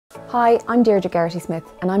Hi, I'm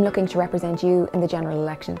Geraghty-Smith and I'm looking to represent you in the general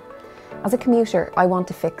election. As a commuter, I want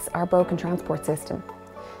to fix our broken transport system.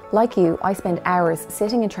 Like you, I spend hours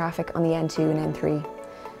sitting in traffic on the N2 and N3.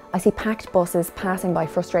 I see packed buses passing by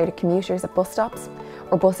frustrated commuters at bus stops,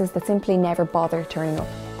 or buses that simply never bother turning up.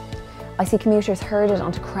 I see commuters herded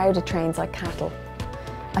onto crowded trains like cattle.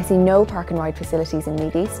 I see no park and ride facilities in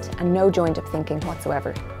Meath East and no joined-up thinking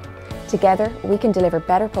whatsoever. Together, we can deliver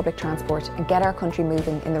better public transport and get our country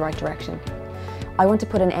moving in the right direction. I want to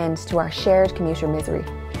put an end to our shared commuter misery,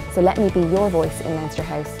 so let me be your voice in Leinster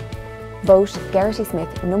House. Vote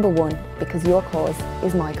Geraghty-Smith number 1 because your cause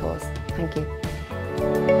is my cause. Thank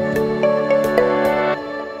you.